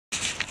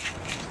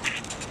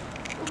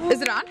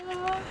Is it on?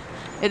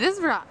 It is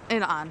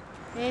on.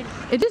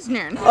 It is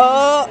near.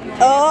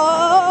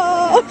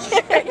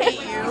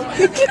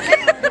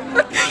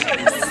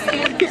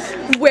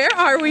 Where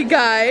are we,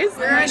 guys?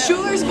 We're at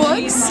Schuler's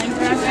Books.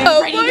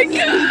 Oh my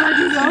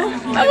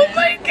god! Oh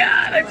my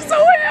god! I'm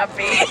so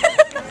happy!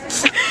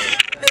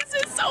 This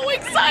is so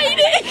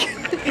exciting!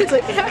 It's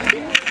like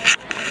happy.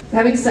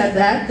 Having said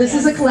that, this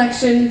is a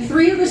collection.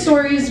 3 of the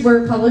stories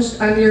were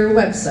published on your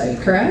website,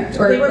 correct?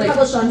 Or they were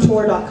published on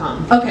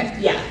tour.com. Okay.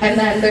 Yeah. And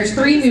then there's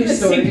 3 new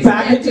stories.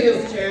 Back into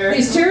this chair.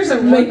 These chairs are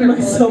make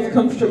wonderful. myself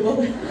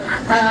comfortable.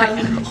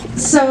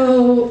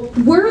 So,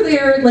 were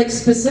there like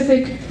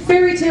specific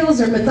fairy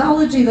tales or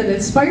mythology that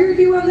inspired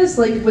you on this?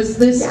 Like, was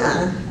this?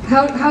 Yeah.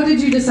 How did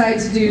you decide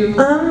to do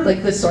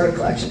like this sort of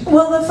collection?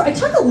 Well, I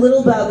talk a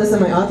little about this in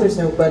my author's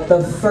note, but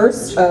the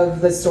first of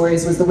the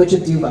stories was The Witch of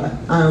Duva,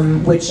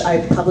 which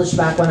I published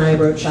back when I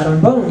wrote Shadow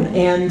and Bone,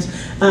 and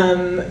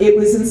it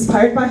was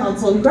inspired by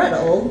Hansel and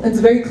Gretel. It's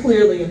very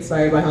clearly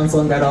inspired by Hansel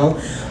and Gretel,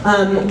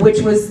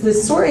 which was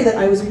this story that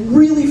I was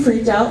really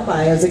freaked out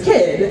by as a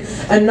kid,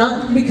 and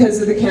not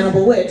because of the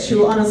cannibal witch,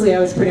 who honestly I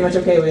was pretty much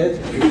okay with.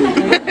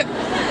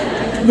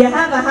 You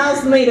have a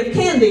house made of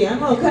candy,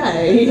 I'm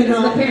okay, you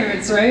know. It's the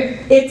parents, right?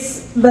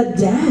 It's the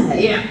dad.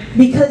 Yeah.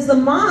 Because the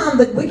mom,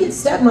 the wicked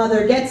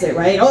stepmother, gets it,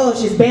 right? Oh,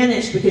 she's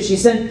banished because she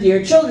sent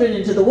your children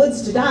into the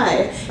woods to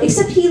die.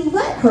 Except he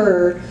let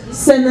her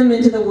send them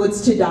into the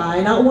woods to die,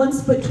 not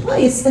once but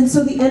twice. And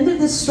so the end of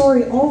this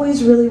story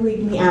always really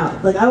wigged me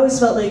out. Like, I always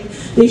felt like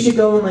they should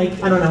go and,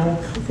 like, I don't know,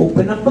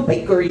 open up a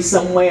bakery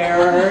somewhere,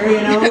 or,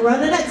 you know,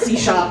 run an Etsy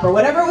shop, or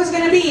whatever it was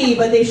going to be,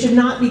 but they should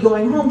not be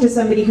going home to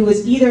somebody who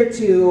was either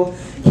too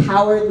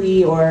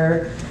cowardly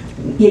or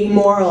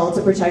immoral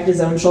to protect his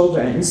own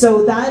children.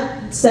 So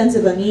that sense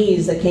of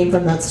unease that came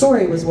from that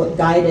story was what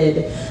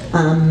guided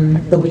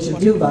The Witch of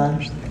Duva.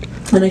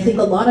 And I think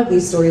a lot of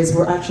these stories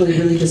were actually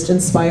really just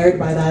inspired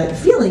by that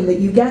feeling that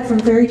you get from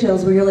fairy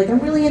tales where you're like, I'm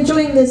really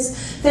enjoying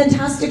this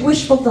fantastic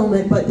wish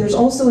fulfillment, but there's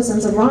also a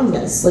sense of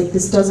wrongness. Like,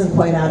 this doesn't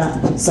quite add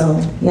up. So,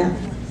 yeah.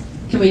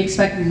 Can we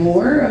expect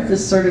more of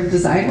this sort of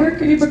design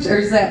work in your books, or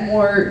is that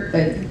more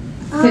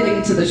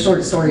fitting to the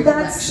short story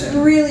That's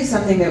collection? really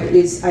something that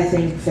is, I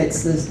think,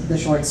 fits the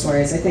short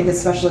stories. I think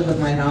especially with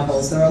my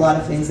novels, there are a lot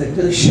of things that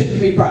really shouldn't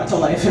be brought to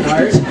life in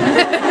art.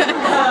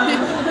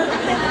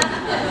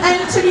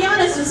 And to be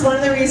honest, it's one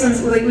of the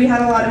reasons, like, we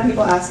had a lot of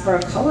people ask for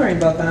a coloring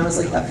book, and I was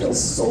like, that feels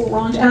so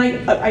wrong.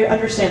 And I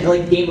understand,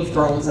 like, Game of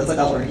Thrones as a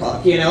coloring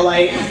book, you know,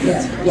 like,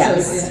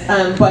 yes.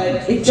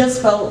 But it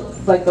just felt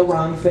like the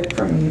wrong fit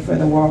for me for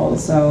the world.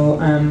 So,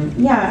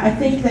 yeah, I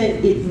think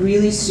that it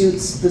really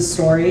suits the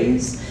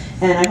stories.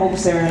 And I hope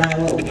Sarah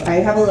and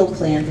I have a little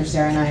plan for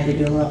Sarah and I to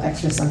do a little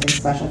extra something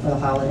special for the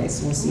holidays,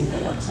 so we'll see if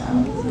it works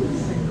out.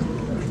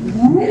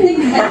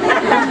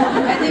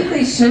 I think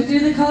they should do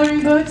the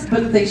coloring books,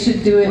 but they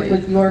should do it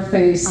with your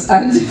face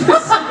on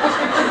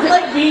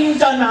Like being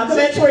done now, the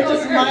bench where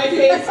just my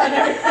face on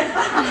everything.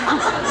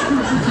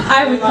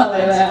 I would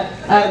color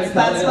that.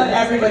 That's what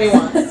everybody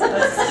wants.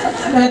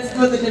 That's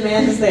what the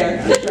demand is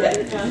there.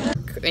 Yeah.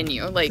 In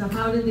you, like. So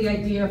how did the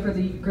idea for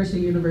the Grisha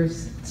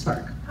universe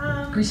spark?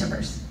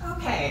 Grishaverse.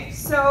 Okay,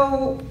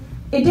 so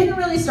it didn't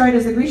really start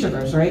as the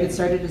Grishaverse, right? It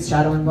started as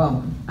Shadow and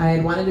Bone. I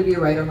had wanted to be a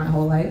writer my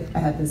whole life. I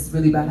had this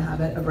really bad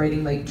habit of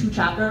writing like 2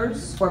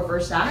 chapters for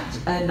first act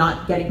and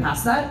not getting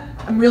past that.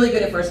 I'm really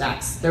good at first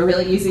acts. They're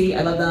really easy,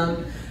 I love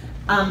them.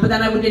 But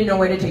then I didn't know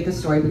where to take the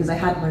story because I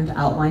hadn't learned to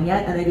outline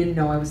yet, and I didn't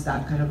know I was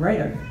that kind of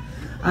writer.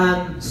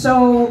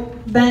 So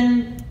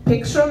then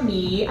picture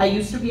me. I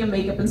used to be a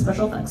makeup and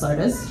special effects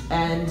artist,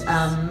 and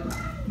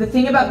the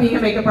thing about being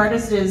a makeup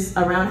artist is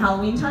around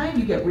Halloween time,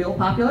 you get real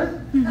popular.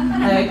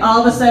 Like,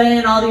 all of a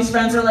sudden, all these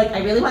friends are like,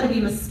 I really want to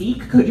be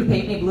Mystique, could you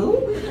paint me blue?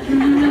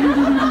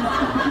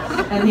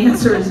 And the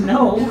answer is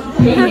no,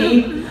 pay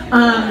me.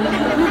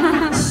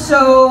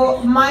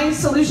 So my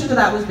solution to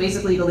that was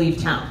basically to leave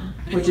town.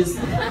 Which is,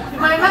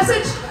 my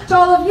message to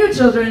all of you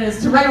children is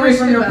to run away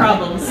from your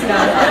problems.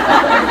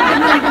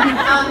 Yeah.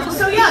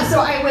 So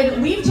I would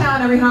leave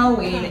town every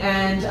Halloween,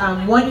 and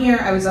one year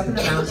I was up in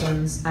the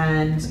mountains,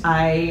 and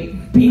I,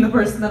 being the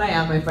person that I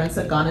am, my friends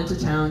had gone into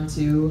town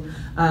to,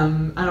 I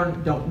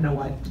don't know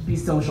what, to be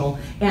social,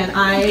 and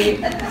I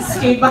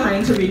stayed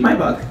behind to read my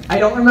book. I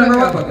don't remember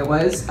what book it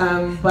was,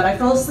 but I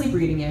fell asleep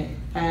reading it,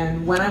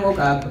 and when I woke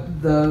up,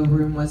 the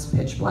room was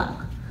pitch black.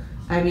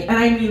 I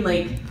mean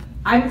like,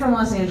 I'm from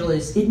Los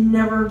Angeles. It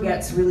never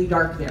gets really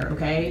dark there,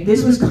 okay?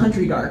 This was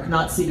country dark,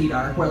 not city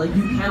dark, where like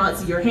you cannot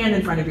see your hand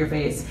in front of your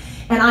face.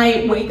 And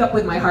I wake up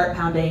with my heart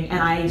pounding,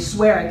 and I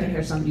swear I can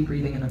hear somebody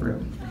breathing in the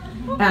room.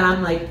 And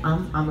I'm like,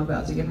 I'm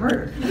about to get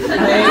murdered.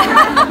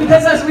 Right?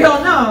 Because as we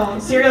all know,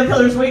 serial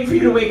killers wait for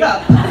you to wake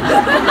up.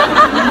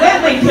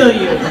 Then they kill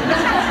you.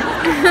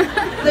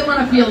 They want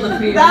to feel the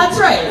fear. That's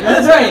right,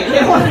 that's right.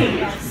 They want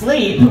to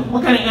sleep.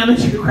 What kind of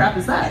amateur crap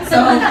is that?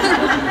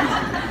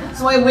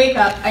 So I wake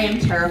up, I am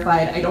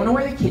terrified, I don't know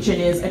where the kitchen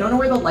is, I don't know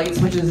where the light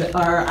switches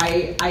are,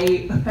 I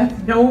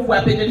have no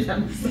weapon in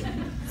them.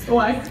 So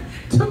I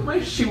took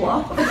my shoe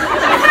off.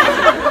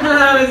 And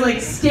I was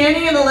like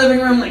standing in the living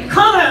room like,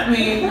 come at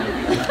me!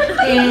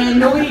 And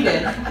nobody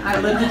did. I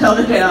lived to tell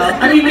the tale.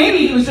 I mean,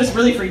 maybe he was just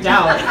really freaked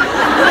out.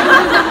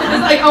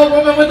 It's like, oh,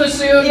 woman with a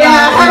shoe.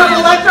 Yeah,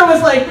 Electra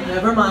was like,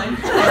 never mind.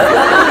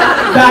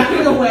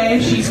 Backing away,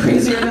 she's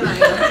crazier than I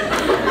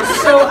am.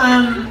 So,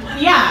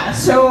 yeah,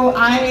 so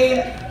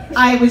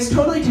I was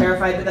totally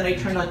terrified, but then I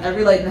turned on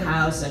every light in the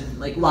house and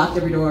like locked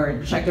every door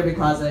and checked every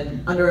closet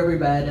and under every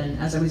bed. And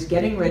as I was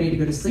getting ready to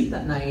go to sleep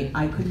that night,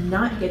 I could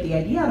not get the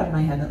idea out of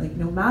my head that like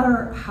no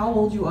matter how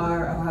old you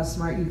are or how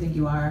smart you think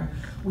you are,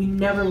 we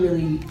never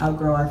really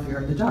outgrow our fear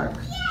of the dark,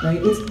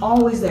 right? It's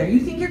always there. You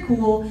think you're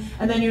cool,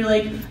 and then you're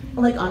like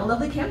on a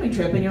lovely camping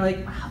trip, and you're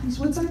like, wow, these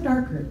woods are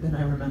darker than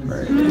I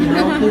remember. You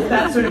know, there's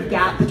that sort of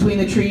gap between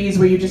the trees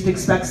where you just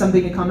expect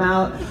something to come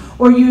out,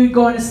 or you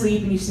go into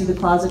sleep and you see the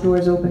closet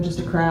doors open just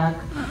a crack.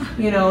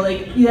 You know,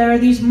 like there are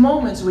these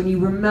moments when you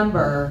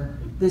remember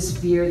this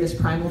fear, this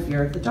primal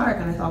fear of the dark,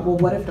 and I thought, well,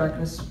 what if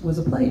darkness was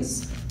a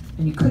place,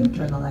 and you couldn't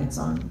turn the lights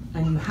on,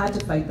 and you had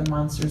to fight the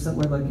monsters that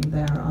were living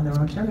there on their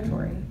own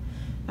territory?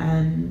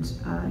 And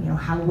you know,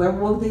 what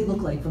would they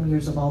look like from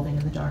years evolving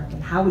in the dark?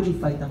 And how would you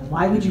fight them?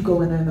 Why would you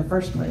go in there in the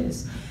first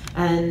place?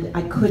 And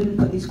I couldn't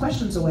put these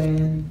questions away,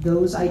 and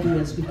those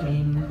ideas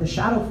became the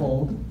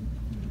Shadowfold,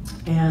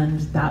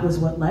 and that was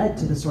what led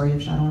to the story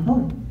of Shadow and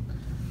Bone.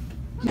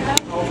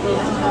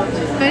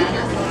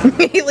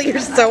 Hailey, you're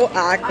so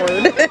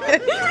awkward.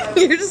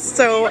 You're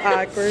so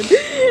awkward.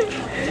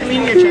 I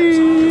mean, your chips.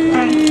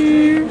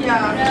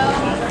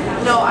 Yeah.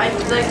 No, I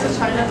like was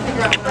trying to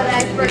figure out what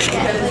I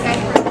forget.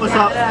 What's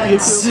up,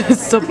 YouTube?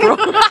 It's so bro.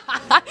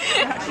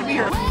 That should be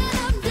her.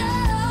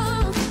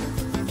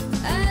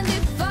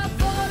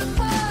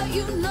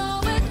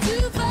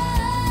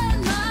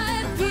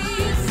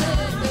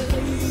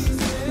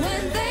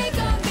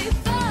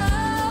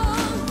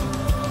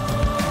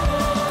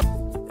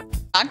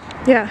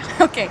 Yeah.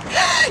 Okay.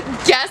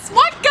 Guess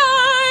what,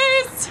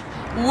 guys?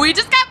 We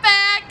just got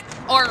back,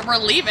 or we're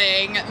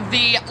leaving,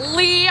 the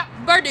Leigh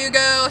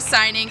Bardugo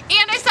signing,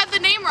 and I said the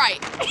name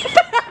right.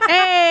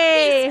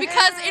 Hey!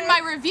 Because in my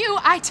review,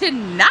 I did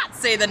not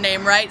say the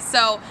name right,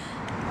 so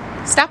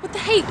stop with the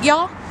hate,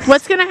 y'all.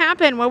 What's gonna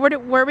happen?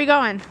 Where are we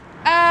going?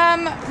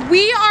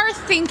 We are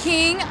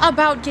thinking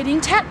about getting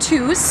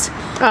tattoos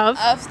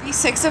Of the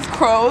Six of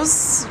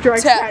Crows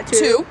Direct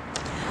tattoo.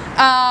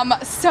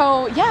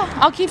 So yeah,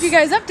 I'll keep you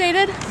guys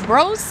updated,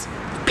 bros.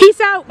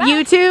 Peace out,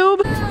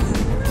 YouTube.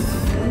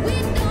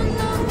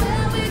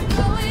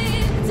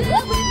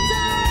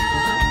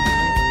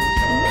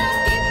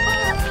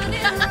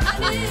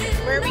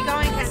 Where are we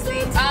going,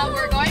 Kenzie?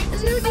 We're going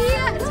to the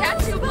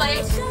tattoo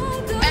place,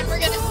 and we're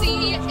gonna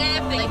see if they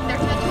like their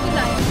tattoo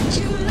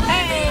design.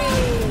 Hey!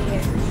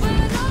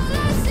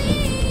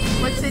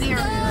 What city are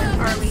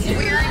we in?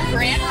 We're in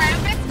Grand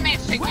Rapids,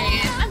 Michigan,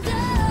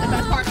 the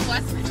best part of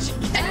West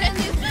Michigan.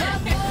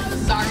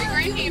 Sorry,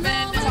 Grand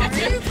Haven.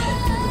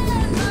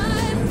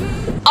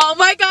 Oh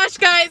my gosh,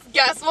 guys!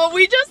 Guess what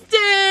we just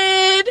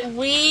did?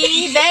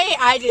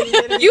 I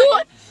didn't.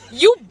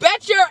 You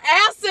bet your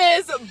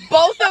asses,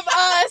 both of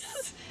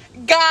us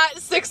got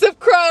Six of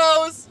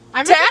Crows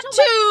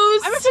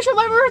tattoos. I'm official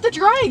member of the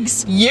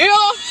Dregs. Yeah,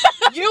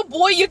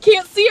 boy, you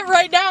can't see it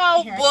right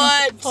now, Here,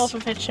 but pull up a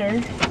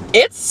picture.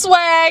 it's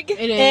swag.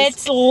 It is.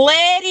 It's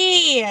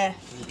Liddy.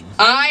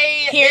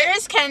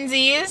 Here's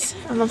Kenzie's.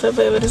 I don't know if I'll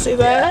be able to see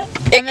that.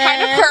 It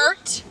kind of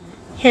hurt.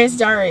 Here's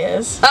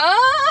Daria's.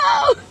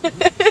 Oh,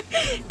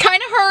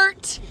 kind of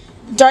hurt.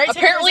 Daria's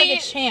Apparently, like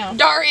a champ.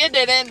 Daria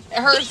didn't.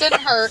 Hers didn't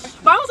hurt.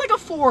 Mine was like a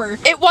 4.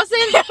 It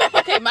wasn't.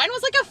 Okay, mine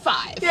was like a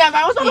 5. Yeah,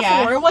 mine was about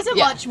Yeah. a 4. It wasn't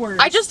Yeah. much worse.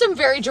 I just am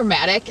very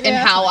dramatic in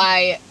Yeah, how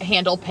fine. I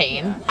handle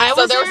pain. Yeah.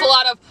 So there was a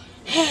lot of.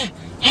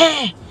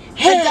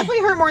 It definitely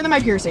hurt more than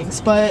my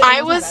piercings, but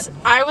I was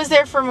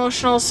there for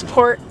emotional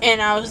support,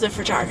 and I was the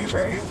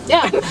photographer.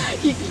 Yeah.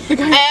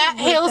 At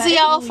Hailey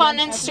Elf on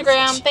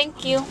Instagram.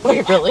 Thank you.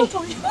 Wait, really?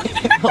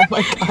 Oh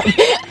my god,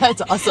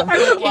 that's awesome.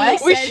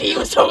 He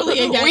was totally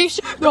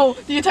against. No,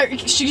 the entire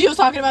she was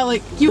talking about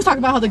he was talking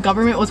about how the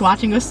government was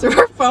watching us through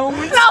our phones.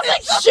 And I was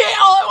like, shit!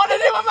 All I want to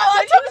do in my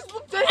life is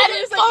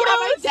edit photos. Yeah,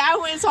 my dad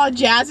went and saw a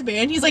jazz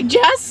band. He's like,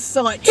 jazz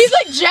sucks. He's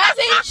like, jazz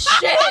ain't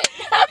shit.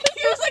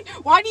 He was like,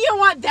 why do you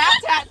want that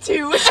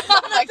tattoo?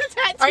 Like,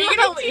 are you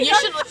gonna? You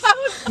should.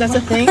 That's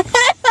a thing.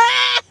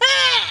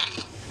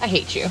 I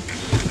hate you.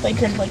 Like,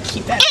 couldn't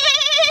keep that.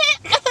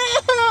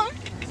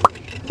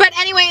 But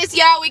anyways,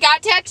 yeah, we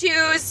got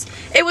tattoos.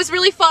 It was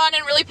really fun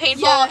and really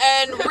painful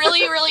and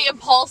really, really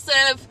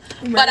impulsive.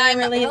 But I'm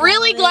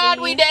really glad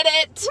we did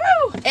it.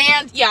 Woo!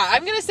 And yeah,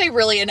 I'm gonna say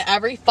really in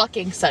every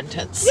fucking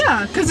sentence.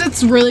 Yeah, because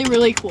it's really,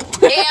 really cool.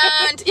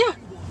 And yeah.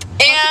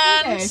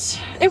 And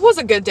it was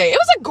a good day. It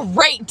was a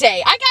great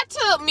day. I got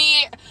to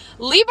meet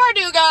Leigh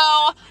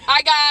Bardugo.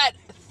 I got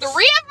 3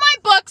 of my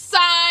books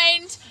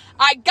signed.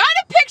 I got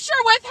a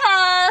picture with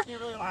her. You're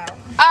really wild.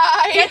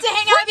 I Get to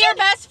hang out with your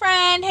best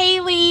friend,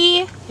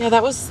 Hailey. Yeah,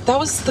 that was the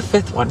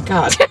 5th one.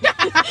 God.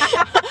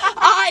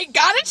 I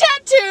got a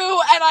tattoo. tattoo,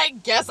 and I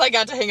guess I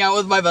got to hang out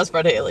with my best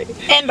friend Hailey.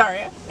 And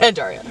Daria. And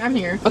Daria. I'm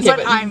here. Okay,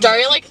 but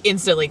Daria like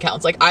instantly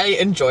counts. Like I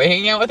enjoy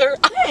hanging out with her.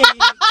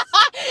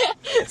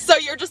 So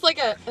you're just like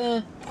a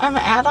I'm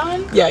an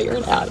add-on? yeah, you're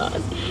an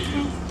add-on.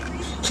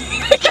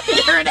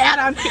 You're an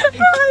add-on.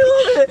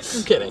 I love it.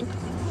 I'm kidding.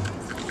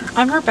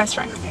 I'm her best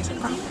friend, guys, I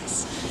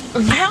promise.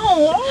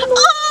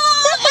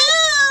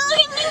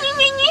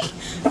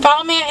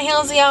 Follow me at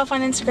Hailey Elf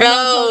on Instagram.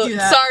 Oh,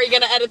 sorry,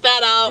 gonna edit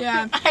that out.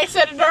 Yeah, I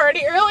said it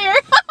already earlier.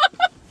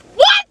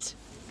 What?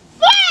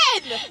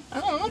 When? I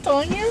don't know, I'm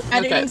telling you. Okay.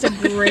 Editing's a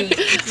great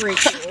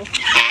tool.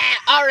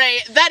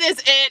 Alright, that is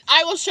it.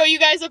 I will show you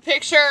guys a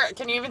picture.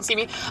 Can you even see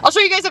me? I'll show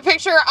you guys a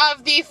picture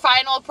of the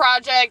final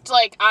project,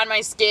 like, on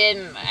my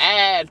skin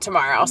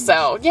tomorrow.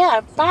 So,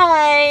 yeah,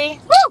 bye.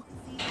 Woo!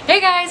 Hey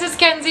guys, it's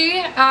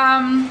Kenzie.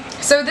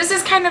 So this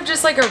is kind of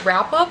just like a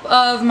wrap up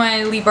of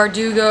my Leigh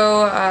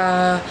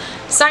Bardugo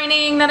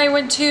signing that I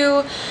went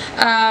to.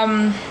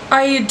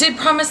 I did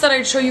promise that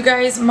I'd show you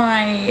guys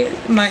my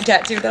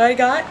tattoo that I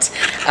got.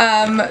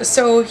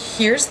 So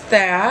here's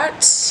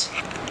that.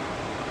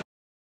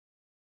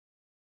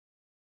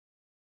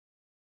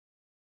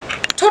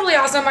 Totally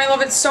awesome. I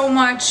love it so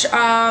much.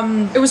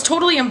 It was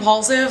totally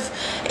impulsive,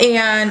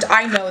 and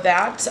I know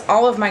that.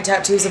 All of my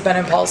tattoos have been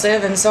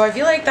impulsive, and so I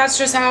feel like that's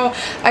just how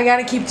I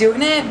gotta keep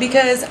doing it,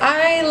 because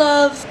I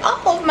love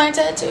all of my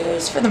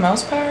tattoos for the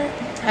most part.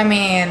 I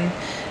mean,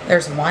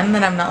 there's one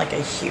that I'm not like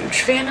a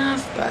huge fan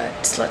of,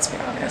 but let's be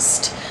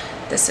honest.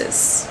 This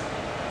is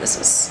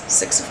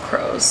Six of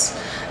Crows.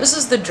 This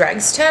is the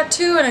Dregs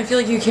tattoo, and I feel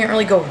like you can't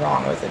really go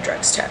wrong with the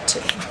Dregs tattoo.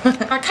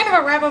 Kind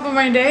of a wrap up of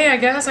my day, I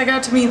guess. I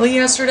got to meet Leigh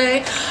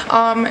yesterday.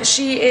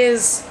 She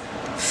is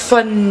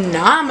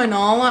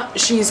phenomenal.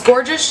 She's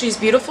gorgeous, she's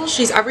beautiful,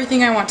 she's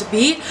everything I want to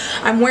be.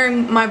 I'm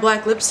wearing my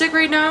black lipstick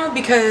right now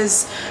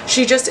because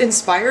she just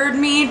inspired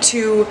me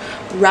to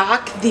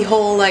rock the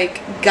whole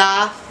like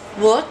goth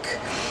look.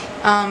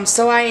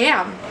 So I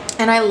am.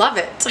 And I love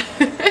it.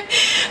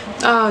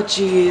 Oh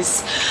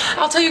geez.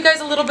 I'll tell you guys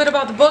a little bit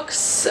about the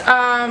books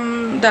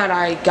that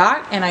I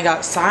got and I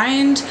got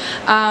signed.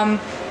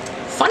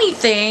 Funny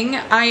thing,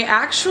 I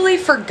actually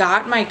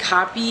forgot my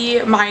copy,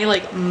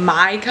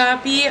 my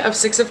copy of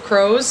Six of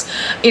Crows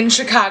in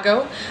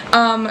Chicago.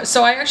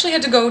 So I actually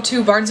had to go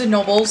to Barnes &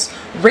 Noble's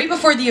right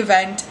before the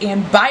event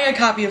and buy a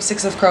copy of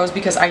Six of Crows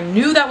because I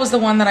knew that was the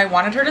one that I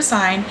wanted her to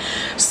sign.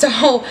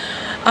 So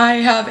I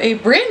have a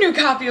brand new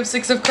copy of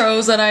Six of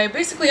Crows that I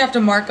basically have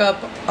to mark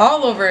up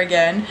all over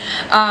again.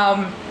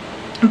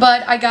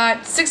 But I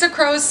got Six of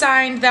Crows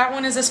signed. That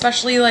one is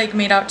especially like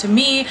made out to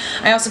me.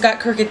 I also got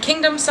Crooked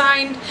Kingdom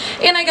signed,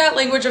 and I got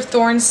Language of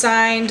Thorns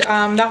signed.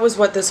 That was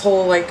what this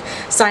whole like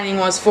signing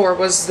was for,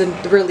 was the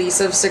release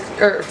of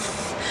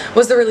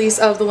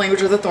the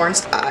Language of the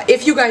Thorns.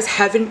 If you guys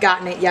haven't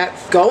gotten it yet,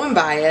 go and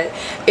buy it.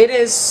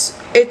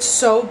 It's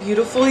so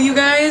beautiful, you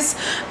guys.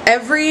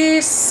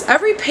 Every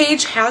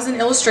page has an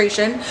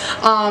illustration.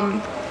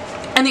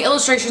 And the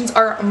illustrations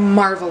are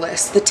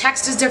marvelous. The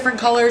text is different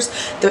colors,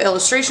 the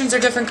illustrations are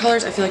different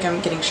colors. I feel like I'm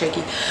getting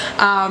shaky.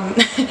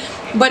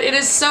 But it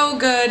is so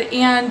good,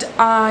 and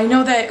I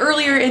know that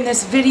earlier in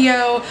this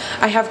video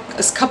I have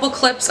a couple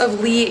clips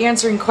of Leigh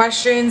answering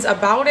questions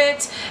about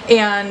it,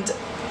 and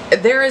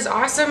they're as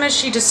awesome as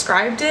she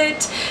described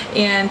it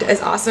and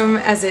as awesome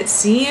as it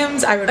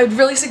seems. I'd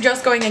really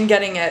suggest going and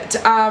getting it.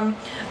 On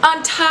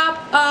top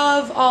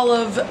of all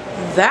of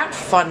that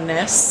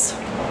funness,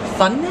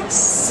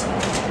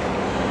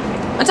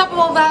 on top of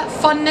all that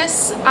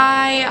funness,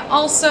 I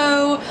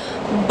also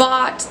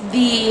bought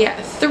the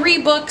 3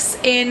 books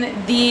in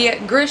the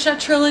Grisha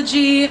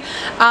trilogy.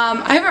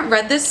 I haven't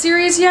read this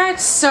series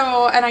yet,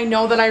 and I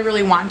know that I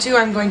really want to.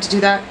 I'm going to do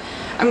that.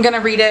 I'm gonna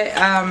read it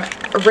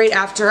right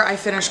after I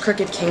finish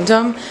Crooked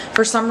Kingdom.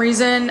 For some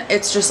reason,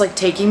 it's just like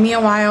taking me a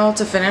while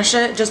to finish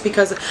it, just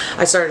because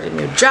I started a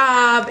new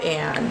job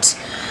and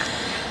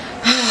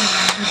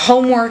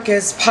homework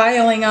is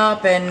piling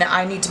up and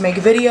I need to make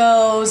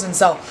videos, and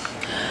so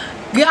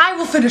yeah, I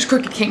will finish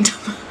Crooked Kingdom.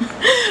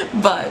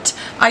 But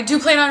I do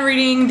plan on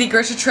reading the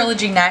Grisha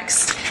trilogy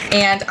next,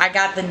 and I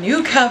got the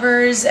new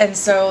covers, and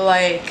so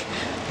like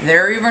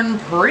they're even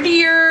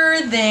prettier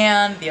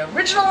than the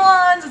original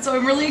ones, and so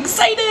I'm really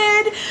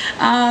excited.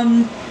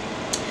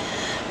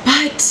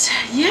 But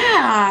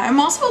yeah, I'm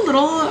also a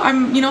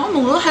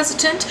little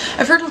hesitant.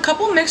 I've heard a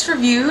couple mixed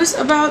reviews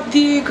about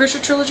the Grisha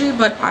trilogy,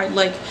 but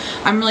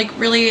I'm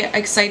really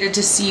excited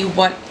to see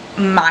what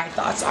my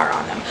thoughts are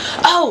on them.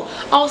 Oh,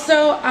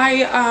 also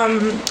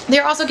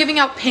they're also giving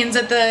out pins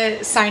at the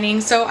signing.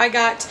 So I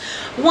got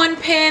one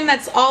pin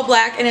that's all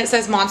black and it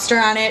says monster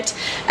on it,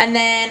 and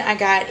then I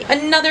got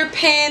another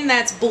pin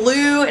that's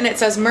blue and it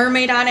says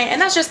mermaid on it, and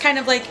that's just kind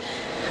of like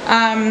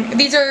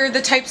these are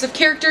the types of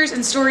characters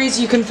and stories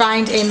you can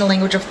find in the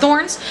Language of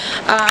Thorns,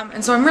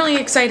 and so I'm really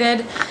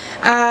excited.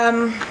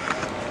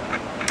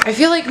 I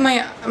feel like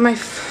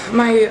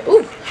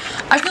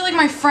I feel like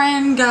my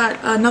friend got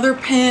another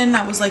pin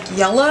that was like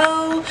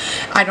yellow.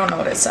 I don't know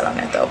what it said on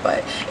it though,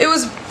 but it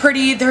was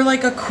pretty. They're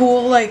like a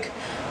cool like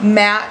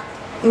matte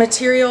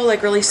material,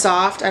 like really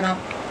soft. I don't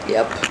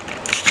Yep.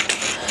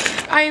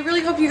 I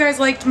really hope you guys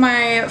liked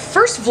my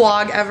first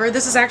vlog ever.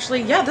 This is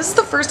actually, yeah, this is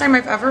the first time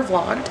I've ever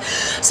vlogged.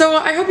 So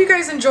I hope you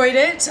guys enjoyed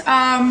it.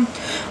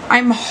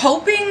 I'm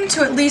hoping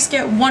to at least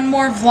get one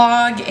more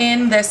vlog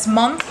in this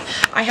month.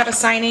 I have a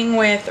signing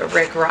with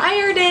Rick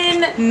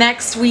Riordan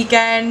next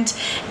weekend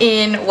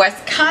in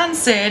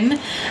Wisconsin.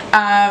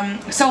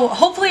 So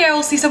hopefully I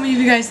will see some of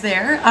you guys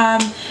there.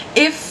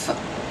 If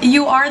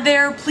you are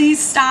there, please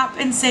stop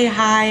and say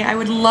hi. I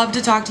would love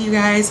to talk to you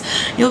guys.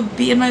 You'll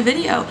be in my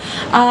video.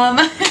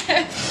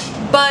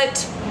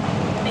 But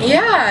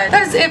yeah,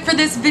 that's it for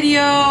this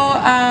video.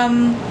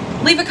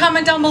 Leave a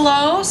comment down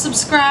below,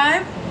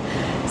 subscribe.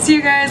 See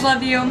you guys,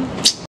 love you.